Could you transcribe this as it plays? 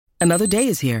Another day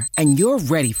is here, and you're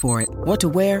ready for it. What to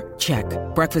wear? Check.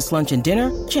 Breakfast, lunch, and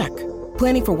dinner? Check.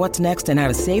 Planning for what's next and how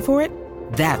to save for it?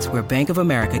 That's where Bank of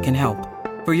America can help.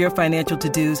 For your financial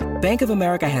to-dos, Bank of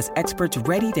America has experts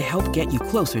ready to help get you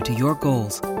closer to your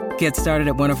goals. Get started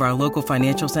at one of our local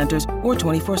financial centers or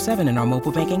 24/7 in our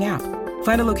mobile banking app.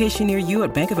 Find a location near you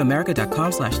at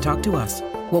bankofamerica.com/talktous.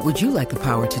 What would you like the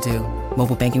power to do?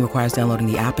 Mobile banking requires downloading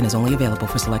the app and is only available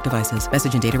for select devices.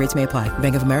 Message and data rates may apply.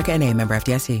 Bank of America N.A., member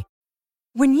FDIC.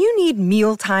 When you need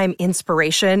mealtime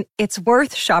inspiration, it's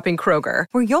worth shopping Kroger,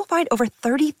 where you'll find over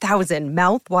 30,000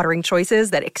 mouth-watering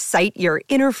choices that excite your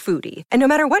inner foodie. And no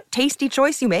matter what tasty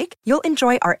choice you make, you'll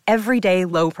enjoy our everyday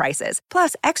low prices,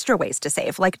 plus extra ways to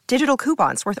save, like digital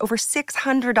coupons worth over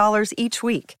 $600 each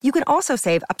week. You can also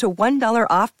save up to $1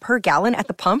 off per gallon at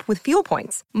the pump with fuel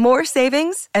points. More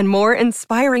savings and more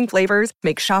inspiring flavors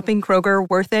make shopping Kroger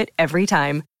worth it every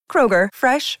time. Kroger,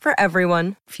 fresh for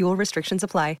everyone. Fuel restrictions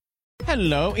apply.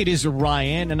 Hello, it is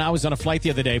Ryan, and I was on a flight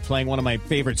the other day playing one of my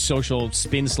favorite social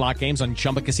spin slot games on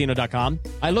ChumbaCasino.com.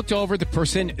 I looked over at the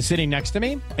person sitting next to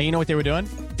me, and you know what they were doing?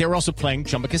 They were also playing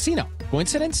Chumba Casino.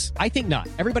 Coincidence? I think not.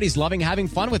 Everybody's loving having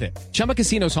fun with it. Chumba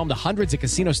Casino is home to hundreds of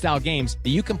casino-style games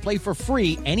that you can play for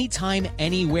free anytime,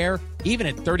 anywhere, even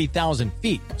at 30,000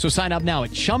 feet. So sign up now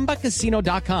at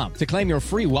ChumbaCasino.com to claim your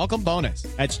free welcome bonus.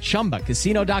 That's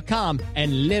ChumbaCasino.com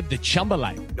and live the Chumba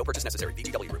life. No purchase necessary.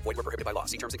 VGW. Void where prohibited by law.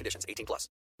 See terms and conditions. 18+.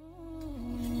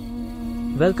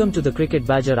 Welcome to the Cricket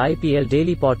Badger IPL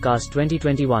Daily Podcast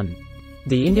 2021.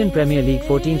 The Indian Premier League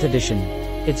 14th edition.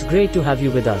 It's great to have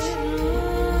you with us.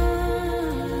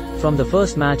 From the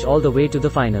first match all the way to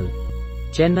the final.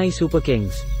 Chennai Super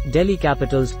Kings, Delhi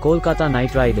Capitals, Kolkata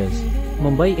Knight Riders,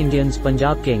 Mumbai Indians,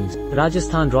 Punjab Kings,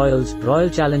 Rajasthan Royals, Royal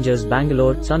Challengers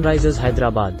Bangalore, Sunrisers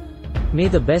Hyderabad. May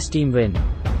the best team win.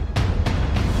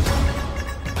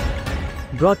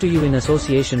 Brought to you in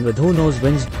association with Who Knows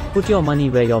Wins. Put your money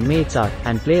where your mates are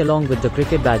and play along with the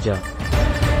Cricket Badger.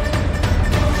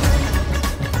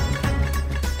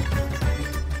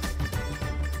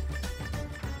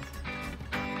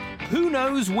 Who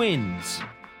Knows Wins.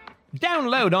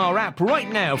 Download our app right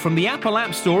now from the Apple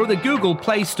App Store or the Google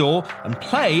Play Store and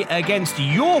play against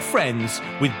your friends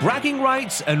with bragging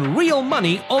rights and real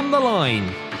money on the line.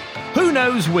 Who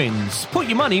Knows Wins. Put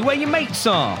your money where your mates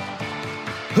are.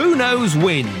 Who Knows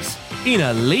Wins, in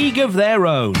a league of their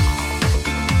own.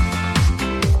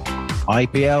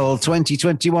 IPL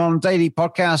 2021 Daily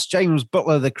Podcast. James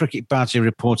Butler, the Cricket Badger,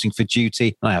 reporting for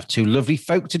duty. I have two lovely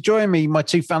folk to join me, my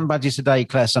two fan badges today,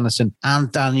 Claire Sanderson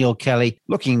and Daniel Kelly,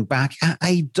 looking back at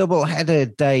a double-header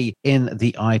day in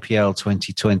the IPL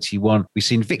 2021. We've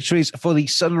seen victories for the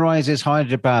Sunrisers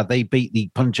Hyderabad. They beat the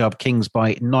Punjab Kings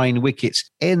by 9 wickets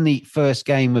in the first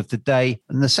game of the day.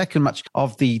 And the second match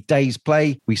of the day's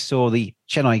play, we saw the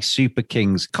Chennai Super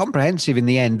Kings comprehensive in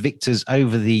the end, victors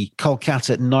over the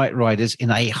Kolkata Knight Riders in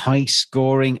a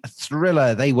high-scoring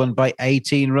thriller. They won by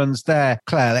 18 runs there.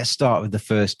 Claire, let's start with the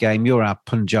first game. You're our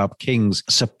Punjab Kings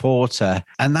supporter,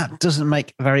 and that doesn't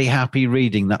make very happy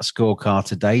reading, that scorecard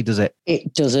today, does it?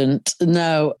 It doesn't,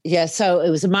 no. Yeah, so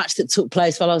it was a match that took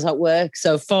place while I was at work,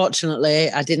 so fortunately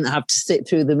I didn't have to sit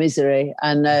through the misery,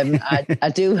 and I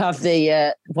do have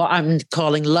the, what I'm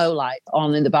calling low light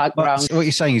on in the background. What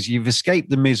you're saying is you've escaped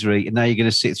the misery and now you're going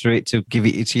to sit through it to give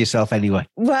it to yourself anyway.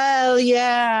 Well,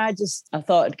 yeah, I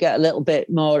thought I'd get a little bit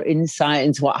more insight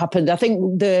into what happened. I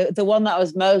think the one that I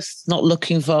was most not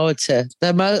looking forward to,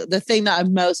 the thing that I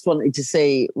most wanted to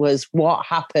see was what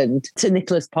happened to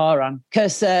Nicholas Pooran.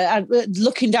 Because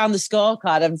looking down the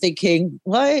scorecard, I'm thinking,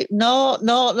 wait, no.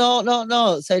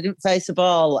 So he didn't face the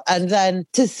ball. And then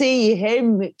to see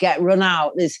him get run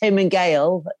out, there's him and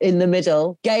Gale in the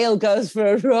middle. Gale goes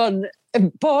for a run.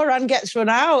 Pooran gets run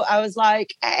out. I was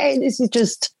like, hey, this is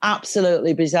just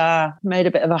absolutely bizarre. Made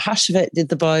a bit of a hash of it, did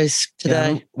the boys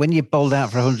today. Yeah, when you're bowled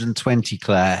out for 120,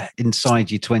 Claire, inside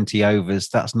your 20 overs,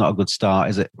 that's not a good start,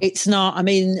 is it? It's not. I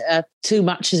mean, 2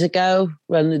 matches ago,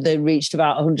 when they reached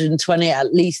about 120,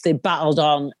 at least they battled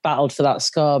for that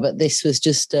score. But this was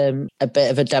just a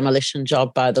bit of a demolition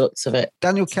job by the looks of it.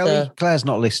 Daniel Kelly, Claire's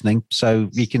not listening, so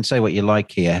you can say what you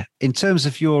like here. In terms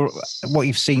of what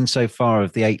you've seen so far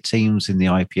of the 8 teams in the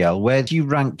IPL, where do you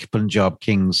rank Punjab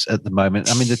Kings at the moment?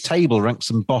 I mean, the table ranks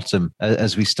them bottom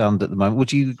as we stand at the moment.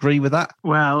 Would you agree with that?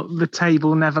 Well, the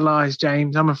table never lies,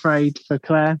 James, I'm afraid, for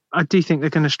Claire. I do think they're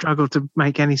going to struggle to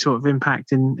make any sort of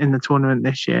impact in the tournament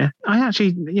this year. I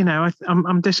actually,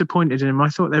 I'm disappointed in them. I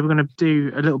thought they were going to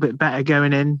do a little bit better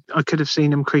going in. I could have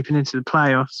seen them creeping into the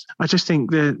playoffs. I just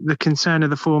think the concern of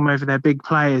the form over their big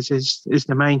players is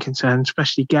the main concern,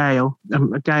 especially Gale. Gale.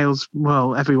 Gale's,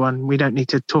 well, everyone, we don't need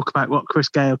to talk about what Chris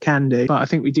Gale can do, but I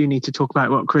think we do need to talk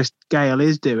about what Chris Gale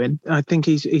is doing. I think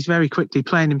he's very quickly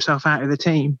playing himself out of the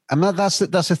team. And that's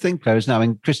the thing, players now. I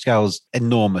mean, Chris Gale's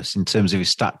enormous in terms of his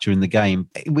stature in the game.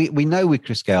 We know with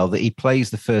Chris Gale that he plays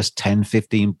the first 10,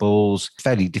 15 balls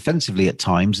fairly defensively at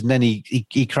times, and then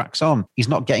he cracks on. He's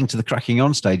not getting to the cracking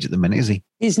on stage at the minute, is he?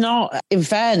 He's not. In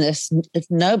fairness,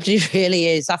 nobody really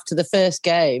is. After the first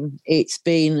game, it's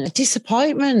been a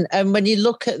disappointment. And when you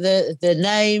look at the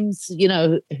names, you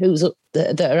know,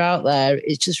 that are out there,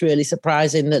 it's just really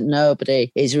surprising that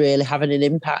nobody is really having an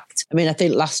impact. I mean, I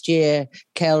think last year,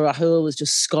 KL Rahul was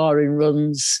just scoring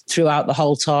runs throughout the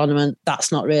whole tournament. That's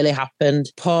not really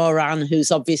happened. Pooran, who's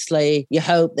obviously, you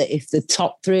hope that if the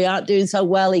top three aren't doing so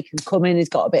well, he can come in, he's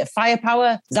got a bit of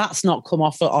firepower. That's not come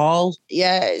off at all.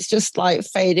 Yeah, it's just like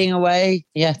fading away,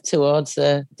 towards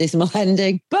a dismal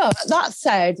ending. But that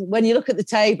said, when you look at the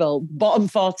table, bottom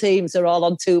 4 teams are all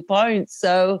on 2 points.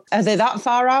 So are they that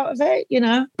far out of it? You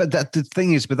know, but the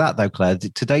thing is with that though, Claire,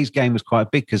 today's game was quite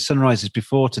big because Sunrisers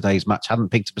before today's match hadn't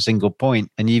picked up a single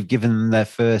point, and you've given them their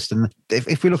first. And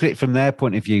if we look at it from their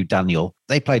point of view, Daniel,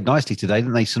 they played nicely today,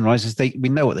 didn't they? Sunrisers, we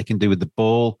know what they can do with the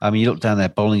ball. I mean, you look down their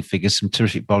bowling figures, some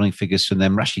terrific bowling figures from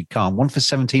them. Rashid Khan, 1 for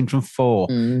 17 from 4.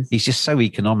 He's just so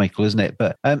economical, isn't it?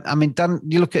 But I mean, Dan,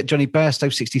 you look at Johnny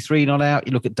Bairstow, 63 not out.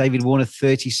 You look at David Warner,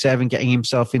 37, getting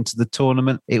himself into the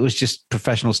tournament. It was just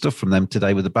professional stuff from them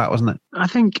today with the bat, wasn't it? I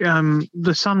think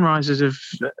the Sunrisers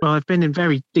have been in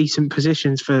very decent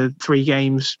positions for 3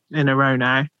 games in a row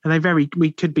now. And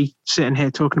we could be sitting here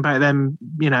talking about them,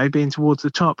 you know, being towards the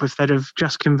top if they'd have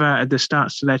just converted the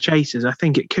starts to their chasers. I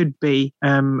think it could be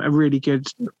a really good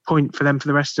point for them for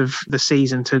the rest of the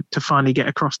season to finally get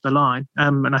across the line.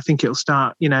 And I think it'll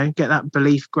start, you know, get that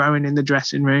belief growing in the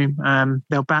dressing room.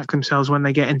 They'll back themselves when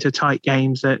they get into tight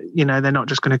games that, you know, they're not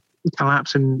just going to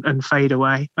collapse and fade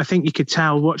away. I think you could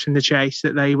tell watching the chase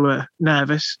that they were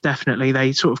nervous. Definitely,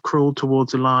 they sort of crawled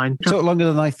towards the line. It took longer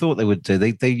than I thought they would do.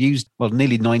 They used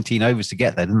nearly 19 overs to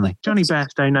get there, didn't they? Johnny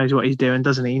Bairstow knows what he's doing,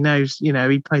 doesn't he? He knows, you know,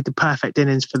 he played the perfect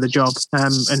innings for the job.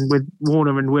 And with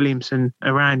Warner and Williamson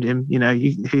around him, you know,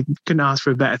 he couldn't ask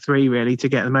for a better 3 really to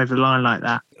get them over the line like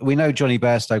that. We know Johnny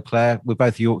Bairstow, Claire. We're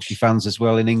both Yorkshire fans as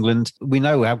well in England. We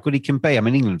know how good he can be. I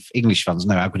mean, English fans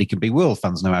know how good he can be. World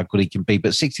fans know how good he can be.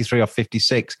 But 63 off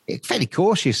 56, fairly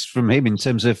cautious from him in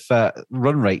terms of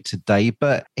run rate today.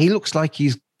 But he looks like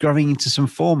he's growing into some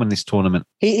form in this tournament.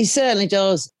 He certainly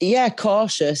does. Yeah,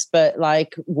 cautious, but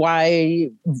like, why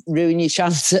ruin your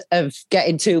chance of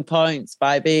getting 2 points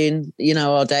by being, you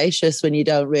know, audacious when you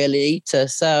don't really need to?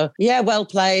 So, yeah, well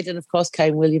played. And of course,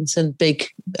 Kane Williamson,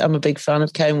 I'm a big fan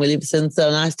of Kane Williamson. So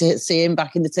nice to see him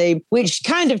back in the team, which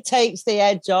kind of takes the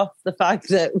edge off the fact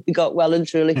that we got well and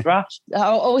truly thrashed.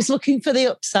 Always looking for the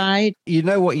upside. You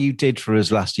know what you did for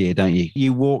us last year, don't you?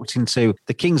 You walked into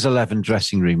the Kings 11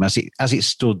 dressing room as it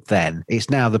stood then. It's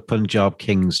now the Punjab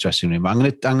Kings dressing room. I'm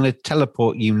going to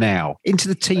teleport you now into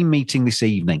the team meeting this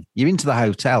evening. You're into the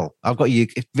hotel. I've got your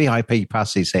VIP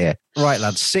passes here. Right,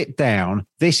 lads, sit down.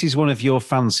 This is one of your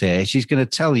fans here. She's going to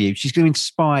tell you, she's going to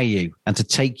inspire you and to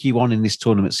take you on in this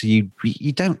tournament so you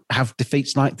don't have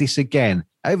defeats like this again.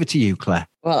 Over to you, Claire.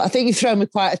 Well, I think you've thrown me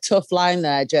quite a tough line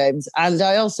there, James. And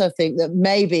I also think that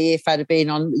maybe if I'd have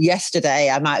been on yesterday,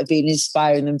 I might have been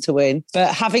inspiring them to win.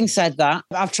 But having said that,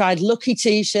 I've tried Lucky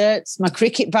T-shirts, my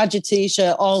Cricket Badger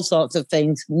T-shirt, all sorts of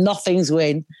things. Nothing's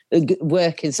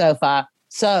working so far.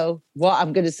 So what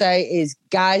I'm going to say is,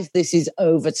 guys, this is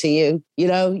over to you. You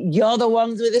know, you're the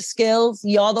ones with the skills.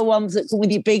 You're the ones that come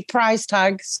with your big price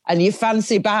tags and your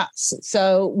fancy bats.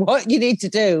 So what you need to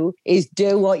do is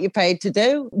do what you're paid to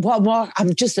do. What more?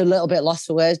 I'm just a little bit lost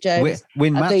for words, James.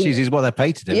 Win matches is what they're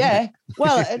paid to do. Yeah.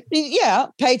 Well, yeah,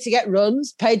 paid to get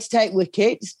runs, paid to take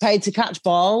wickets, paid to catch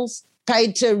balls,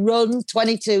 paid to run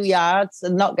 22 yards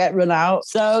and not get run out.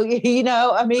 So, you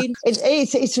know, I mean,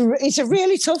 it's a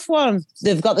really tough one.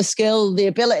 They've got the skill, the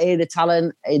ability, the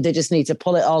talent. They just need to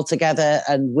pull it all together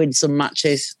and win some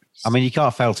matches. I mean, you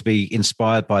can't fail to be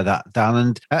inspired by that, Dan.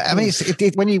 And I mean,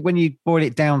 when you boil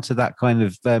it down to that kind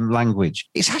of language,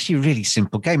 it's actually a really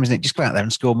simple game, isn't it? Just go out there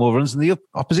and score more runs than the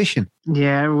opposition.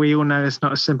 Yeah, we all know it's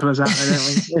not as simple as that,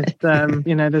 don't we? It's,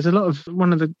 you know, there's a lot of,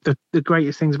 one of the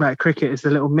greatest things about cricket is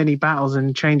the little mini battles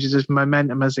and changes of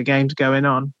momentum as the game's going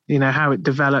on. You know, how it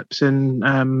develops, and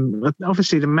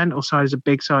obviously the mental side is a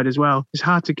big side as well. It's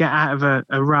hard to get out of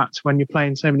a rut when you're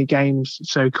playing so many games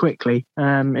so quickly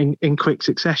in quick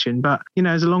succession. But, you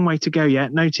know, there's a long way to go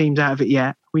yet. No team's out of it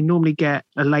yet. We normally get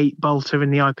a late bolter in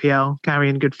the IPL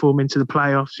carrying good form into the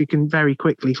playoffs. You can very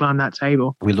quickly climb that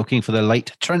table. We're looking for the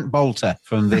late Trent Bolter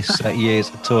from this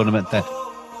year's tournament there.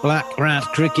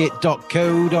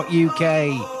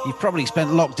 blackratcricket.co.uk. You've probably spent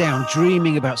lockdown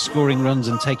dreaming about scoring runs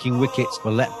and taking wickets.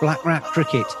 Well, let Black Rat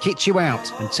Cricket kit you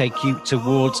out and take you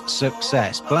towards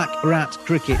success.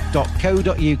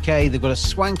 blackratcricket.co.uk. They've got a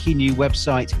swanky new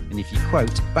website, and if you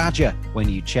quote Badger when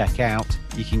you check out,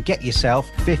 you can get yourself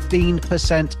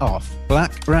 15% off.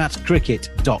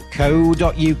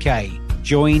 blackratcricket.co.uk.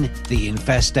 Join the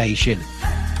infestation.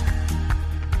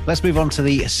 Let's move on to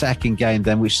the second game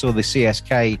then, which saw the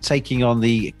CSK taking on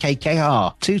the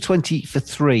KKR. 220 for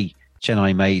 3.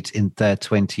 Chennai made in their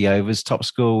 20 overs. Top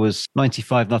score was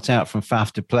 95 not out from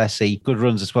Faf du Plessis. Good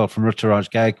runs as well from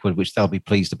Ruturaj Gaikwad, which they'll be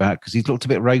pleased about because he's looked a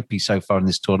bit ropey so far in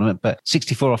this tournament. But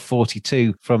 64 off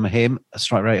 42 from him, a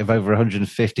strike rate of over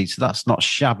 150. So that's not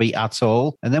shabby at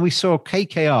all. And then we saw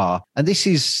KKR, and this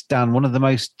is, Dan, one of the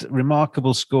most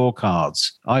remarkable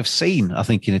scorecards I've seen, I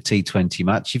think, in a T20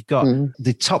 match. You've got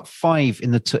the top 5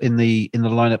 in the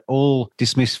lineup all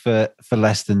dismissed for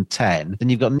less than 10. Then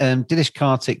you've got Dinesh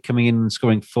Karthik coming in and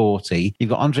scoring 40.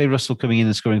 You've got Andre Russell coming in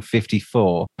and scoring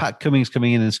 54. Pat Cummings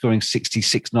coming in and scoring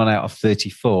 66 not out of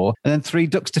 34. And then 3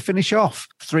 ducks to finish off.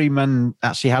 3 men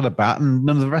actually had a bat and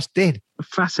none of the rest did.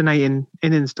 Fascinating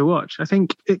innings to watch. I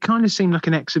think it kind of seemed like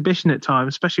an exhibition at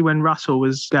times, especially when Russell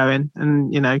was going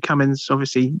and, Cummins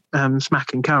obviously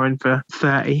smacking Curran for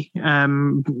 30.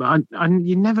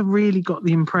 You never really got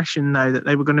the impression, though, that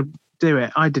they were going to do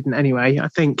it. I didn't anyway. I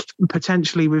think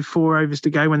potentially with 4 overs to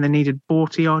go when they needed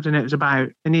 40 odd, and they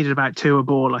needed about 2 a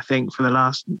ball, I think, for the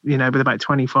last, with about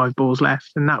 25 balls left.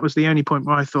 And that was the only point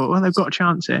where I thought, well, they've got a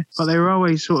chance here. But they were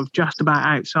always sort of just about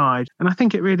outside. And I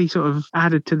think it really sort of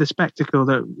added to the spectacle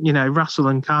that, Russell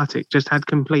and Karthik just had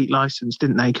complete license,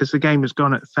 didn't they? Because the game was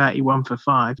gone at 31 for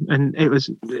 5. And it was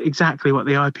exactly what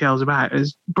the IPL's about. It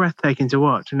was breathtaking to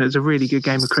watch. And it was a really good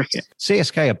game of cricket.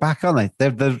 CSK are back, aren't they?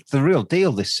 They're the real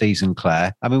deal this season,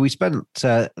 Claire. I mean, we spent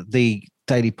the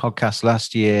daily podcast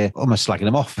last year almost slagging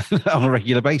them off on a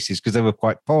regular basis because they were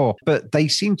quite poor, but they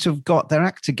seem to have got their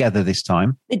act together this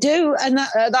time. They do, and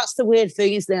that's the weird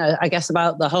thing, isn't it, I guess,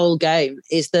 about the whole game,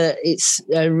 is that it's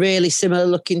a really similar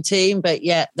looking team, but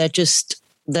yet they're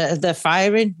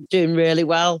firing, doing really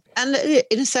well. And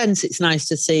in a sense, it's nice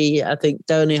to see, I think,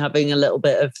 Dhoni having a little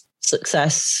bit of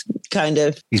success, kind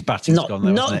of. His batting's gone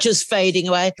though, not just fading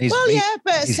away.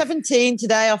 But 17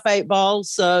 today off 8 balls,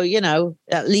 so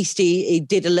at least he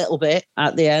did a little bit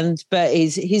at the end. But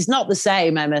he's not the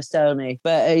same MS Dhoni.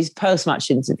 But his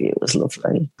post-match interview was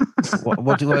lovely.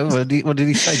 What did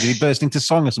he say? Did he burst into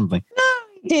song or something? No,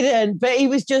 he didn't. But he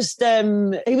was just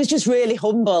really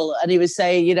humble, and he was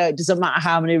saying, it doesn't matter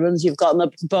how many runs you've got on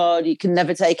the board, you can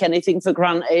never take anything for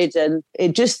granted, and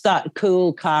it just that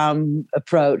cool, calm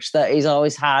approach that he's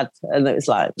always had, and it was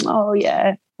like, oh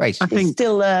yeah, right. I think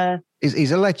still.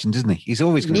 He's a legend, isn't he? He's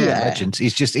always going to be a legend.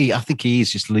 He's just, I think he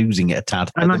is just losing it a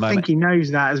tad. And I think he knows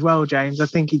that as well, James. I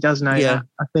think he does know that.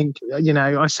 I think,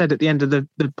 I said at the end of the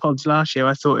pods last year,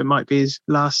 I thought it might be his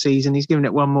last season. He's given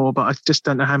it one more, but I just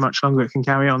don't know how much longer it can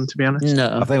carry on, to be honest.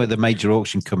 No. I think with the major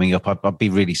auction coming up, I'd be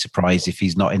really surprised if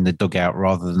he's not in the dugout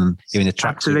rather than in the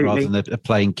tracksuit rather than a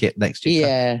playing kit next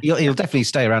year. Yeah. He'll definitely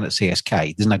stay around at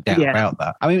CSK. There's no doubt about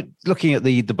that. I mean, looking at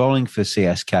the bowling for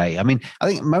CSK, I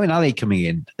think Moeen Ali coming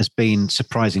in has been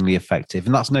surprisingly effective,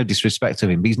 and that's no disrespect to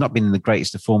him, but he's not been in the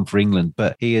greatest of form for England,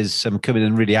 but he has come in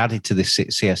and really added to this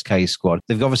CSK squad.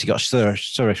 They've obviously got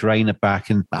Suresh Raina back,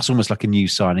 and that's almost like a new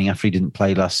signing after he didn't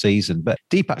play last season. But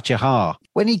Deepak Chahar,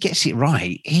 when he gets it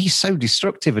right, he's so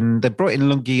destructive, and they brought in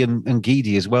Lungi and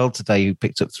Gidi as well today, who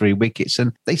picked up 3 wickets,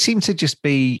 and they seem to just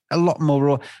be a lot more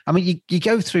raw. I mean, you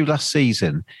go through last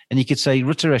season and you could say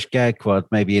Ruturaj Gaikwad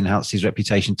maybe enhanced his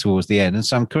reputation towards the end, and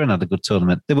Sam Curran had a good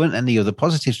tournament. There weren't any other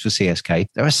positives for CSK.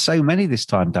 There are so many this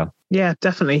time, Dan. Yeah,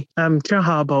 definitely.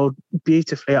 Chahar bowled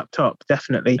beautifully up top,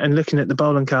 definitely. And looking at the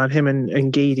bowling card, him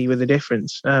and Gidi were the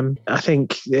difference. I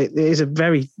think it is a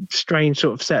very strange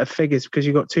sort of set of figures because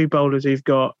you've got 2 bowlers who've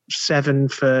got 7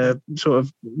 for sort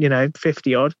of,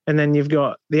 50 odd. And then you've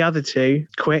got the other 2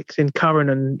 quicks in Curran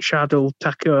and Shardul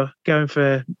Thakur going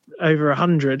for over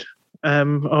 100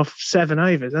 off 7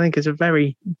 overs. I think it's a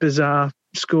very bizarre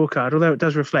scorecard, although it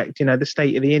does reflect, the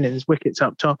state of the innings, wickets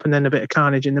up top and then a bit of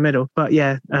carnage in the middle. But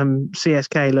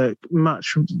CSK look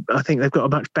I think they've got a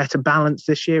much better balance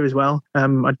this year as well.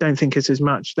 I don't think it's as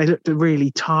much. They looked a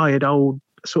really tired, old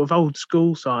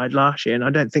school side last year, and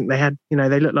I don't think they had,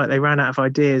 they looked like they ran out of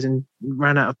ideas and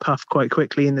ran out of puff quite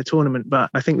quickly in the tournament. But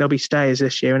I think they'll be stayers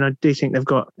this year, and I do think they've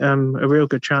got a real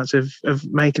good chance of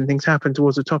making things happen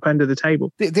towards the top end of the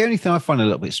table. The only thing I find a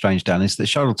little bit strange, Dan, is that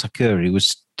Shardul Thakur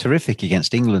was terrific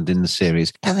against England in the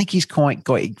series. I think he's quite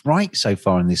got it right so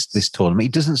far in this tournament. He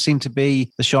doesn't seem to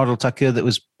be the Shardul Thakur that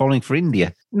was bowling for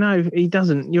India No, he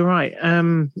doesn't. You're right.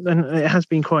 And it has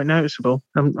been quite noticeable.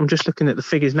 I'm just looking at the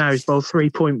figures now. He's bowled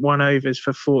 3.1 overs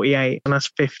for 48, and that's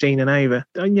 15 and over.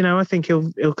 I think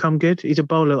he'll come good. He's a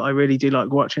bowler that I really do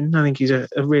like watching. I think he's a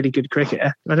really good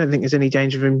cricketer. I don't think there's any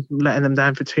danger of him letting them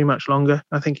down for too much longer.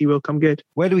 I think he will come good.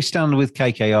 Where do we stand with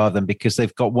KKR then? Because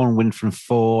they've got one win from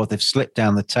 4. They've slipped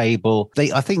down the table.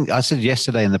 I think I said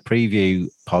yesterday in the preview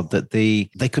pod that they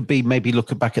could be maybe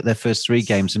looking back at their first 3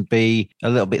 games and be a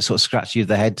little bit sort of scratchy of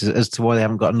the head as to why they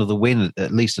haven't got another win,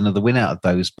 at least another win out of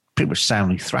those. Pretty much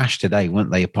soundly thrashed today,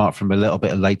 weren't they, apart from a little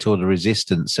bit of late order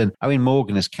resistance. And Owen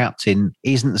Morgan as captain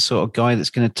isn't the sort of guy that's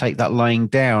going to take that lying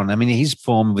down. I mean, his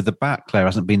form with the bat, Claire,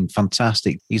 hasn't been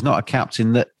fantastic. He's not a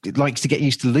captain that likes to get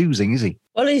used to losing, is he?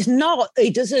 Well, he's not. He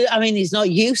doesn't. I mean, he's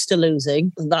not used to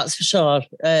losing. That's for sure.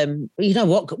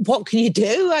 What can you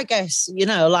do? I guess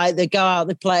like they go out,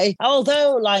 they play.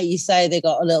 Although, like you say, they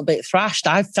got a little bit thrashed.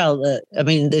 I felt that. I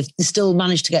mean, they still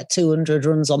managed to get 200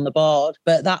 runs on the board,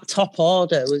 but that top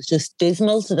order was just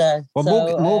dismal today.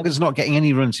 Well, Morgan's not getting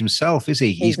any runs himself, is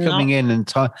he? He's coming in and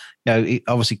he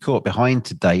obviously caught behind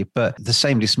today, but the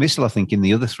same dismissal, I think, in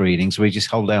the other 3 innings where he just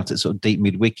hold out at sort of deep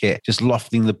mid wicket, just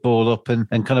lofting the ball up and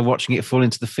kind of watching it fall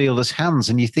into the fielder's hands.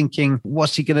 And you're thinking,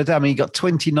 what's he going to do? I mean, he got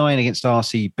 29 against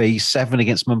RCB, 7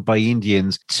 against Mumbai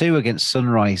Indians, 2 against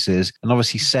Sunrisers, and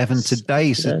obviously 7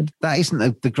 today. So that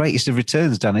isn't the greatest of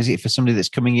returns, Dan, is it, for somebody that's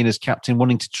coming in as captain,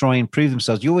 wanting to try and prove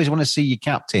themselves? You always want to see your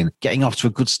captain getting off to a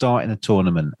good start in a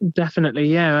tournament.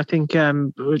 Definitely, yeah. I think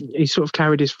he sort of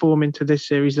carried his form into this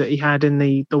series that he had in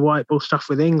the white ball stuff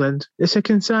with England. It's a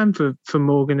concern for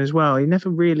Morgan as well. He never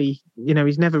really,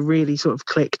 he's never really sort of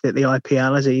clicked at the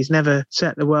IPL, has he? He's never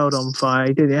set the world on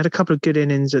fire. He had a couple of good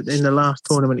innings in the last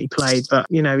tournament he played, but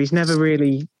he's never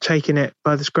really taken it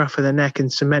by the scruff of the neck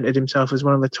and cemented himself as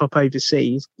one of the top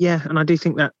overseas. Yeah, and I do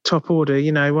think that top order,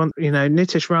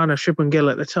 Nitish Rana, Shubman Gill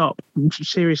at the top,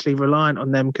 seriously reliant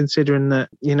on them, considering that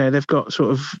they've got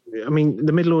sort of,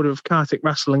 the middle order of Karthik,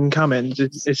 Russell and Cummins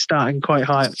is starting quite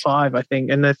high at 5, I think,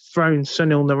 and they've thrown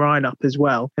Sunil Narine up as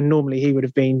well, and normally he would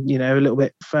have been a little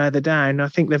bit further down. I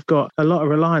think they've got a lot of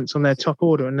reliance on their top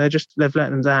order, and they've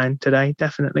let them down today,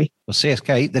 definitely. Well,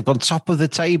 CSK, they've gone top of the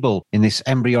table in this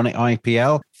embryonic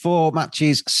IPL. 4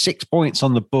 matches, 6 points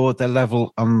on the board. They're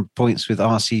level on points with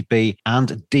RCB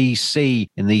and DC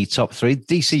in the top 3.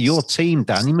 DC, your team,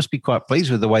 Dan, you must be quite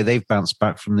pleased with the way they've bounced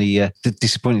back from the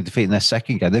disappointing defeat in their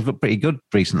second game. They've looked pretty good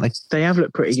recently. They have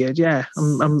looked pretty good, yeah.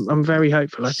 I'm very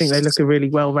hopeful. I think they look a really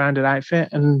well-rounded outfit,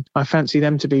 and I fancy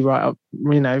them to be right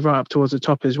up towards the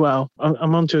top as well.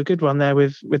 I'm onto a good one there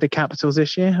with the Capitals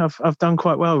this year. I've done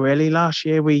quite well, really. Last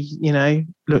year we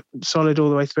looked solid all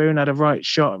the way through and had a right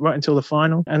shot right until the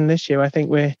final. And this year I think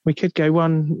we could go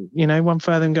one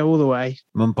further and go all the way.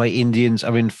 Mumbai Indians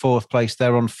are in 4th place.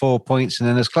 They're on 4 points. And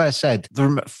then, as Claire said, there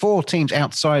are 4 teams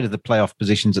outside of the playoff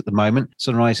positions at the moment.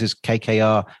 Sunrisers,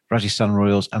 KKR, Rajasthan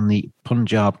Royals and the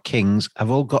Punjab Kings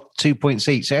have all got 2 points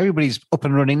each. So everybody's up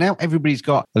and running now. Everybody's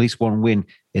got at least one win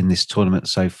in this tournament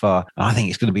so far. I think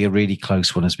it's going to be a really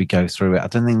close one as we go through it. I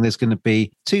don't think there's going to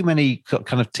be too many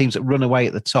kind of teams that run away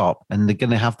at the top, and they're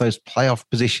going to have those playoff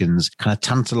positions kind of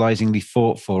tantalisingly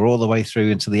fought for all the way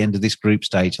through into the end of this group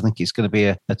stage. I think it's going to be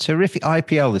a terrific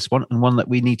IPL, this one, and one that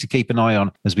we need to keep an eye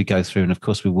on as we go through. And of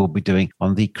course, we will be doing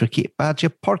on the Cricket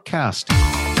Badger podcast.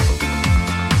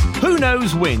 Who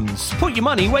Knows Wins. Put your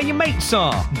money where your mates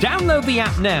are. Download the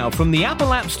app now from the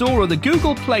Apple App Store or the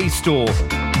Google Play Store.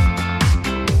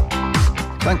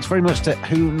 Thanks very much to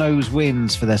Who Knows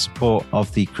Wins for their support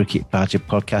of the Cricket Badger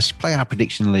podcast. You play our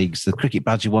prediction leagues, the Cricket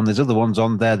Badger one. There's other ones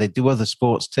on there. They do other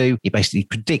sports too. You basically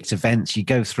predict events. You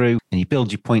go through and you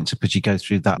build your points up as you go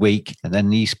through that week. And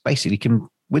then you basically can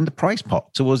win the prize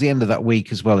pot towards the end of that week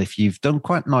as well if you've done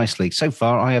quite nicely. So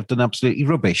far, I have done absolutely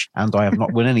rubbish and I have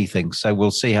not won anything. So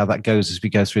we'll see how that goes as we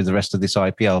go through the rest of this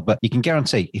IPL. But you can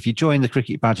guarantee if you join the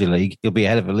Cricket Badger League, you'll be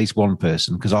ahead of at least one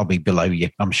person because I'll be below you.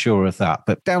 I'm sure of that.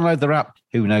 But download the app.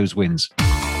 Who Knows Wins.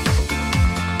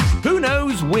 Who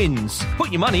Knows Wins.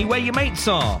 Put your money where your mates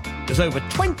are. There's over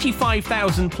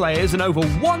 25,000 players and over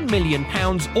 £1 million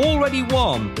already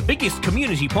won. The biggest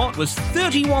community pot was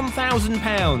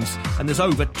 £31,000 and there's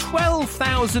over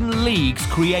 12,000 leagues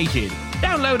created.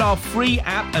 Download our free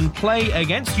app and play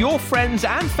against your friends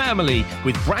and family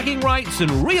with bragging rights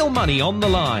and real money on the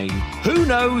line. Who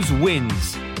Knows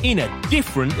Wins in a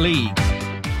different league.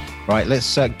 Right,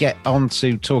 let's get on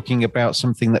to talking about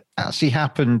something that actually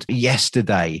happened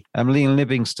yesterday. Liam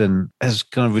Livingstone has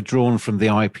kind of withdrawn from the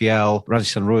IPL.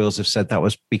 Rajasthan Royals have said that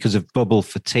was because of bubble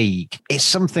fatigue. It's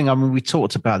something, I mean, we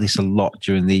talked about this a lot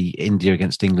during the India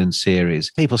against England series.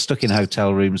 People stuck in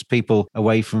hotel rooms, people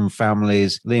away from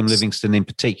families. Liam Livingstone in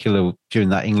particular during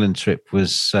that England trip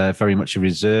was very much a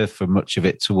reserve for much of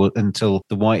it until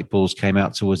the white balls came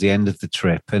out towards the end of the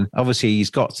trip. And obviously he's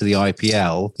got to the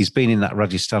IPL. He's been in that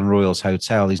Rajasthan Royals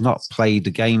hotel. He's not played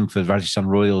a game for Rajasthan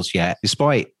Royals yet,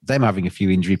 despite them having a few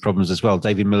injury problems as well.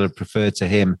 David Miller preferred to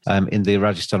him in the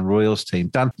Rajasthan Royals team.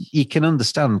 Dan, you can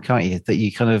understand, can't you, that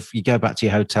you go back to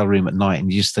your hotel room at night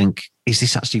and you just think, is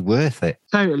this actually worth it?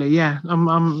 Totally, yeah.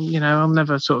 I'll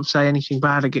never sort of say anything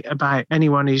bad about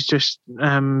anyone who's just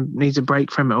needs a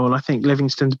break from it all. I think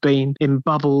Livingstone's been in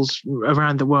bubbles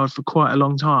around the world for quite a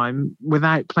long time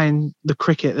without playing the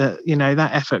cricket that,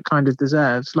 that effort kind of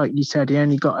deserves. Like you said, he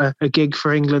only got a gig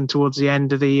for England towards the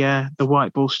end of the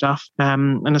white ball stuff.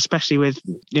 And especially with,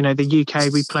 the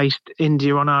UK, we placed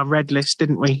India on our red list,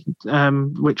 didn't we?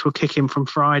 Which will kick him from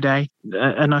Friday.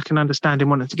 And I can understand him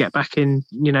wanting to get back in,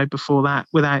 before that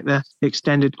without the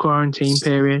extended quarantine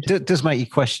period. It does make you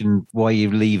question why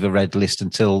you leave a red list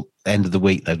until end of the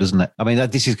week, though, doesn't it? I mean,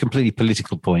 this is a completely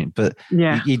political point, but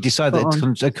you decide that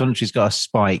a country's got a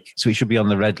spike, so it should be on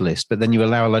the red list, but then you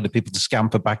allow a load of people to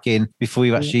scamper back in before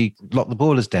you actually lock the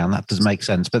borders down. That does make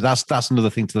sense. But that's another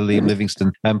thing to the Liam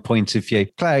Livingstone point of view.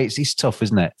 Claire, it's tough,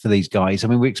 isn't it, for these guys? I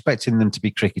mean, we're expecting them to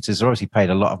be cricketers. They're obviously paid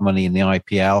a lot of money in the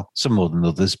IPL, some more than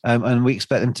others, and we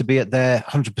expect them to be at their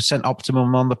 100%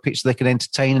 optimum on the pitch so they can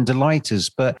entertain and delight us.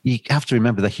 But you have to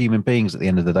remember they're human beings at the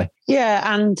end of the day.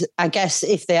 Yeah, and I guess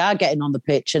if they are getting on the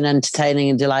pitch and entertaining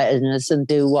and delighting us and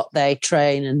do what they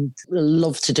train and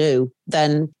love to do,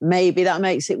 then maybe that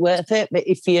makes it worth it. But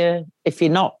if you're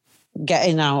not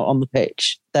getting out on the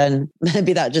pitch, then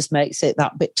maybe that just makes it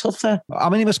that bit tougher. I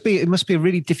mean, it must be a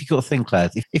really difficult thing, Claire.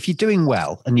 If you're doing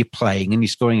well and you're playing and you're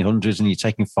scoring hundreds and you're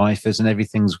taking fifers and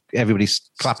everybody's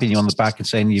clapping you on the back and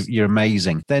saying you're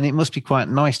amazing, then it must be quite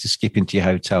nice to skip into your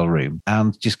hotel room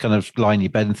and just kind of lie in your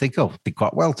bed and think, oh, I did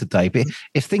quite well today. But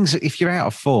if you're out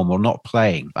of form or not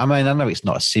playing, I mean, I know it's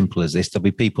not as simple as this. There'll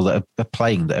be people that are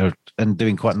playing that are and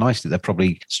doing quite nicely. They're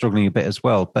probably struggling a bit as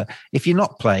well. But if you're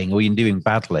not playing or you're doing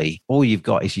badly, all you've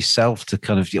got is yourself to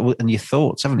kind of, and your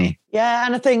thoughts, haven't you? Yeah,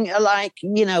 and I think,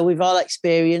 we've all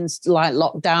experienced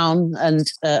lockdown and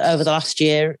over the last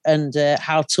year and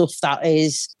how tough that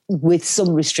is with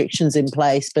some restrictions in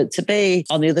place. But to be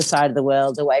on the other side of the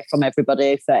world, away from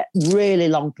everybody for really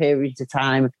long periods of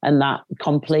time, and that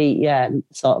complete,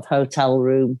 sort of hotel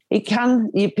room,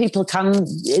 people can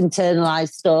internalize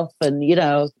stuff, and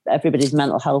everybody's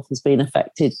mental health has been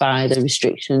affected by the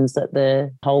restrictions that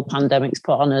the whole pandemic's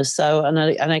put on us. So, and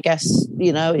I guess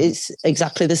it's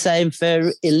exactly the same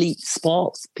for elite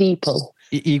sports people.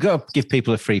 You've got to give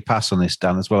people a free pass on this,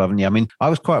 Dan, as well, haven't you? I mean, I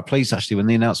was quite pleased, actually, when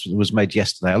the announcement was made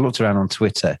yesterday. I looked around on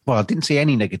Twitter. Well, I didn't see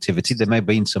any negativity. There may have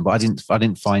been some, but I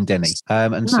didn't find any.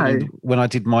 So when I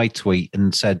did my tweet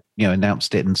and said,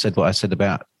 announced it and said what I said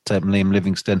about Liam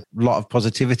Livingstone, a lot of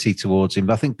positivity towards him.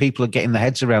 But I think people are getting their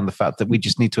heads around the fact that we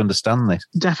just need to understand this.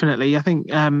 Definitely. I think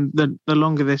the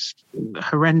longer this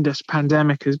horrendous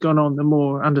pandemic has gone on, the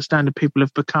more understanding people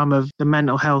have become of the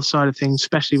mental health side of things,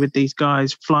 especially with these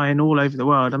guys flying all over the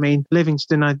world. I mean,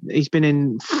 Livingstone, he's been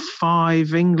in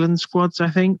 5 England squads, I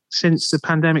think, since the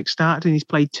pandemic started, and he's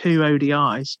played 2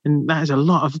 ODIs. And that is a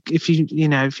lot of, if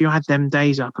you had them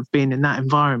days up of being in that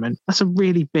environment, that's a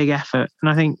really big effort. And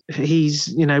I think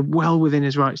he's, well within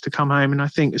his rights to come home. And I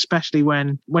think especially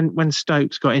when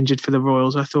Stokes got injured for the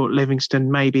Royals, I thought Livingstone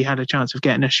maybe had a chance of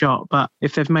getting a shot. But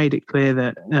if they've made it clear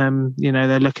that,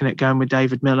 they're looking at going with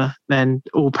David Miller, then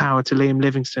all power to Liam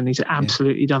Livingstone. He's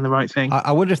absolutely done the right thing.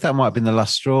 I wonder if that might have been the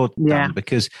last straw, Dan,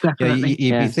 because you'd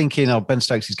be thinking, Ben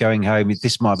Stokes is going home.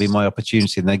 This might be my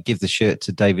opportunity. And they give the shirt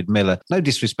to David Miller. No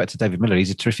disrespect to David Miller. He's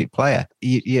a terrific player.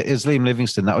 As Liam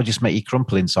Livingstone, that would just make you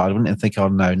crumple inside, wouldn't it? And think, oh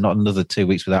no, not another 2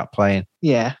 weeks without playing.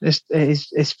 Yeah,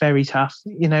 it's very tough.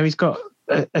 He's got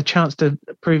a chance to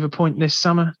prove a point this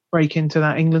summer, break into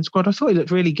that England squad. I thought he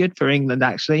looked really good for England,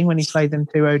 actually, when he played them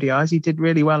 2 ODIs. He did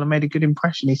really well and made a good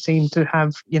impression. He seemed to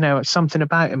have, something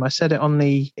about him. I said it on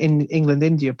the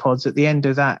England-India pods at the end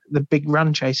of that, the big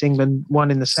run chase England won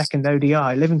in the second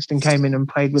ODI. Livingstone came in and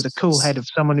played with a cool head of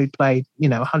someone who'd played,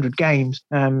 100 games,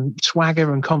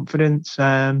 swagger and confidence.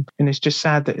 And it's just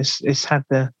sad that it's had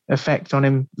the effect on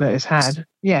him that it's had.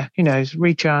 Yeah,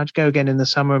 recharge, go again in the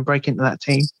summer and break into that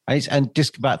team. And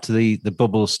just back to the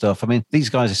bubble stuff. I mean, these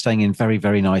guys are staying in very,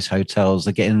 very nice hotels.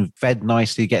 They're getting fed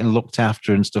nicely, getting looked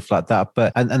after and stuff like that.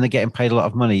 But and they're getting paid a lot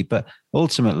of money. But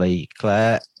ultimately,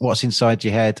 Claire, what's inside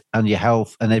your head and your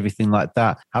health and everything like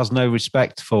that has no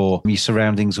respect for your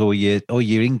surroundings or your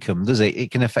income, does it?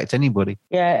 It can affect anybody.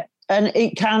 Yeah. And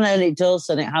it can, and it does,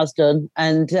 and it has done.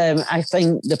 And I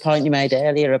think the point you made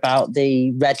earlier about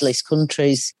the red list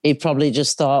countries, he probably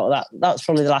just thought that's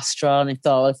probably the last straw. And he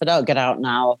thought, well, if I don't get out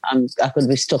now, I could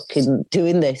be stuck in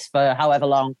doing this for however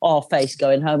long, or face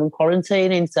going home and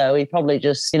quarantining. So he probably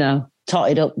just,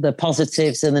 totted up the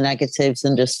positives and the negatives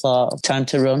and just thought, time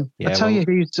to run. I'll tell you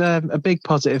who's a big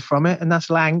positive from it, and that's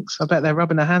Lanks. I bet they're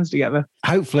rubbing their hands together.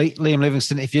 Hopefully, Liam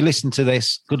Livingston, if you listen to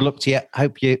this, good luck to you.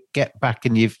 Hope you get back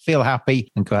and you feel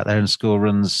happy and go out there and score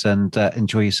runs and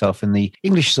enjoy yourself in the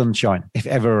English sunshine, if it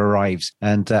ever arrives.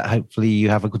 And hopefully you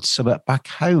have a good summer back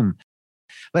home.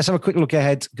 Let's have a quick look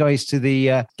ahead, guys, to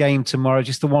the game tomorrow,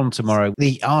 just the one tomorrow.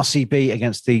 The RCB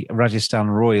against the Rajasthan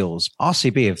Royals.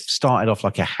 RCB have started off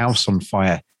like a house on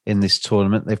fire in this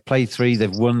tournament. They've played 3,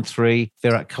 they've won 3.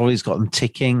 Virat Kohli's got them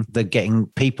ticking. They're getting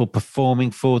people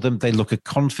performing for them. They look a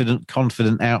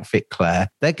confident outfit, Claire.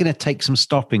 They're going to take some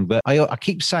stopping. But I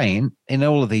keep saying in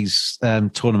all of these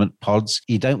tournament pods,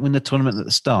 you don't win the tournament at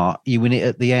the start, you win it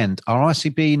at the end. Are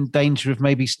RCB in danger of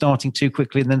maybe starting too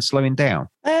quickly and then slowing down?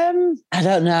 I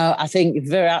don't know. I think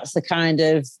Virat's the kind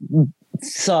of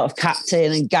sort of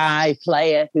captain and guy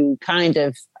player who kind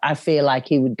of, I feel like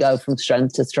he would go from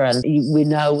strength to strength. We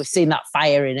know, we've seen that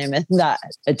fire in him and that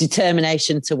a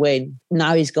determination to win.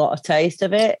 Now he's got a taste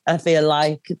of it. I feel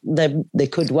like they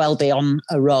could well be on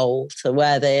a roll to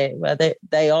where they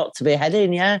ought to be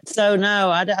heading. Yeah. So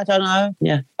no, I don't know.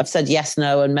 Yeah, I've said yes,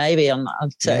 no, and maybe on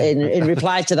that in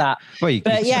reply to that. Well,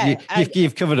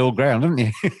 you've covered all ground, haven't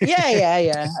you?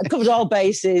 yeah. I covered all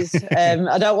bases.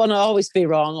 I don't want to always be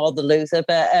wrong or the loser,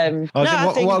 but what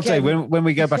I'll do when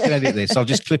we go back and edit this, I'll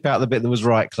just clip out the bit that was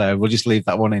right, Claire. We'll just leave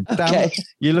that one in. Okay. Dan,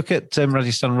 you look at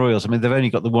Rajasthan Royals. I mean, they've only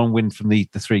got the one win from the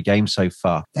 3 games so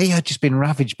far. They have just been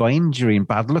ravaged by injury and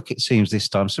bad luck, it seems, this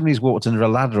time. Somebody's walked under a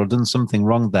ladder or done something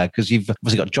wrong there, because you've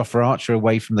obviously got Jofra Archer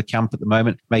away from the camp at the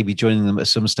moment, maybe joining them at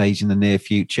some stage in the near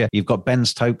future. You've got Ben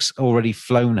Stokes already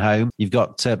flown home. You've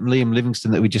got Liam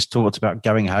Livingston that we just talked about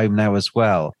going home now as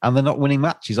well. And they're not winning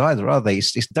matches either, are they?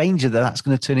 It's danger that's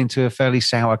going to turn into a fairly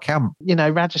sour camp.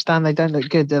 Rajasthan, they don't look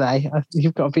good, do they?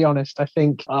 You've got to be honest. I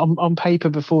think on paper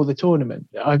before the tournament,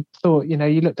 I thought,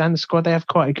 you look down the squad, they have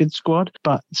quite a good squad,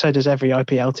 but so does every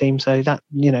IPL team. So that,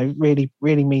 really,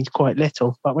 really means quite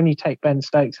little. But when you take Ben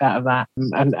Stokes out of that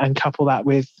and couple that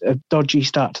with a dodgy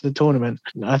start to the tournament,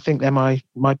 I think they're my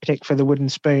pick for the wooden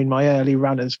spoon, my early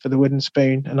runners for the wooden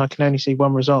spoon. And I can only see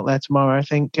one result there tomorrow. I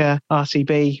think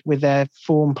RCB with their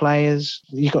form players,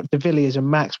 you've got De Villiers and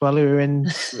Maxwell who are in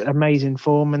amazing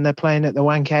form, and they're playing at the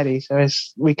Wankhede. So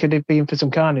we could have been for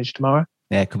some carnage tomorrow.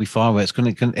 Yeah, it could be fireworks. You're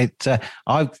going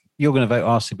to vote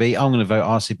RCB. I'm going to vote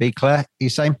RCB. Claire, you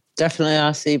same? Definitely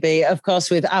RCB. Of course,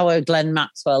 with our Glenn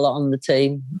Maxwell on the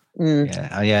team. Yeah.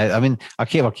 I mean, I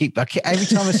keep every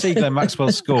time I see Glenn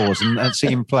Maxwell scores and see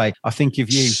him play, I think of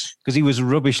you, because he was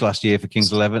rubbish last year for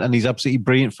Kings 11, and he's absolutely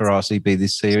brilliant for RCB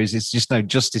this series. It's just no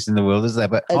justice in the world, is there?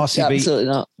 But RCB, absolutely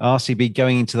not. RCB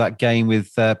going into that game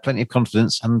with plenty of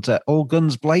confidence and all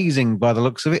guns blazing by the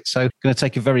looks of it. So going to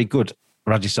take a very good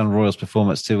Rajasthan Royals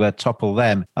performance to topple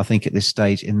them, I think, at this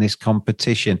stage in this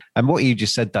competition. And what you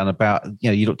just said, Dan, about,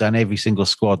 you look down every single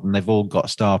squad and they've all got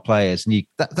star players, and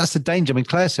that's the danger. I mean,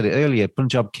 Claire said it earlier,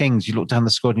 Punjab Kings, you look down the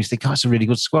squad and you think, it's a really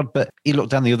good squad, but you look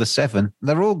down the other 7,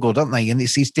 they're all good, aren't they? And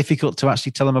it's difficult to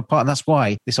actually tell them apart. And that's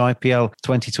why this IPL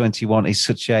 2021 is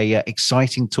such a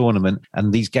exciting tournament,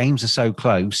 and these games are so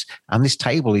close and this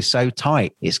table is so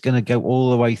tight. It's going to go all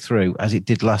the way through as it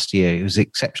did last year. It was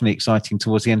exceptionally exciting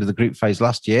towards the end of the group phase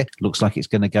last year. Looks like it's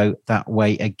going to go that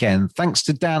way again. Thanks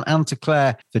to Dan and to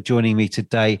Claire for joining me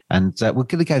today. And we're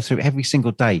going to go through every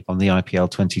single day on the IPL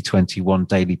 2021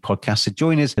 Daily Podcast. So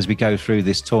join us as we go through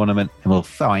this tournament and we'll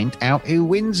find out who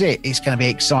wins it. It's going to be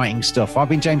exciting stuff. I've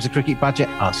been James the Cricket Badger.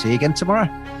 I'll see you again tomorrow.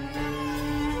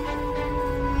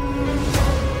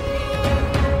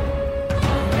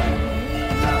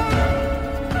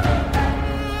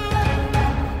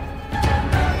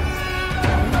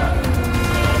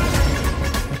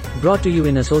 Brought to you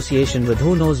in association with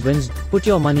Who Knows Wins. Put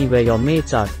your money where your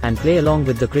mates are and play along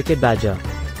with the Cricket Badger.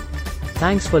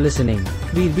 Thanks for listening.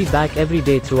 We'll be back every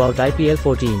day throughout IPL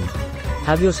 14.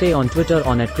 Have your say on Twitter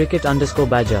on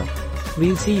 @cricket_badger.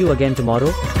 We'll see you again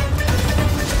tomorrow.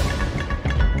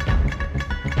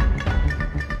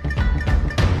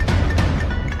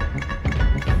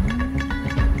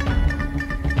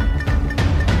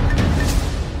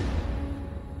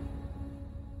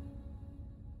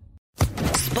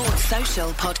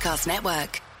 Official Podcast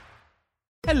Network.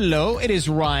 Hello, it is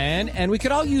Ryan, and we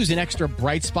could all use an extra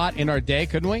bright spot in our day,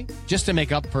 couldn't we? Just to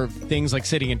make up for things like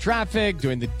sitting in traffic,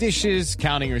 doing the dishes,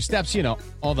 counting your steps, you know,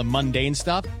 all the mundane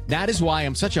stuff. That is why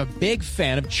I'm such a big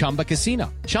fan of Chumba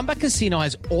Casino. Chumba Casino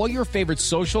has all your favorite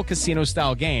social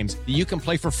casino-style games that you can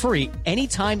play for free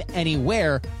anytime,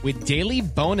 anywhere with daily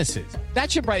bonuses.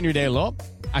 That should brighten your day a little.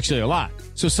 Actually, a lot.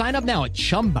 So sign up now at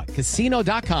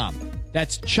ChumbaCasino.com.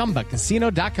 That's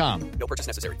ChumbaCasino.com. No purchase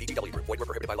necessary. VGW Group. Void where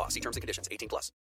prohibited by law. See terms and conditions. 18+.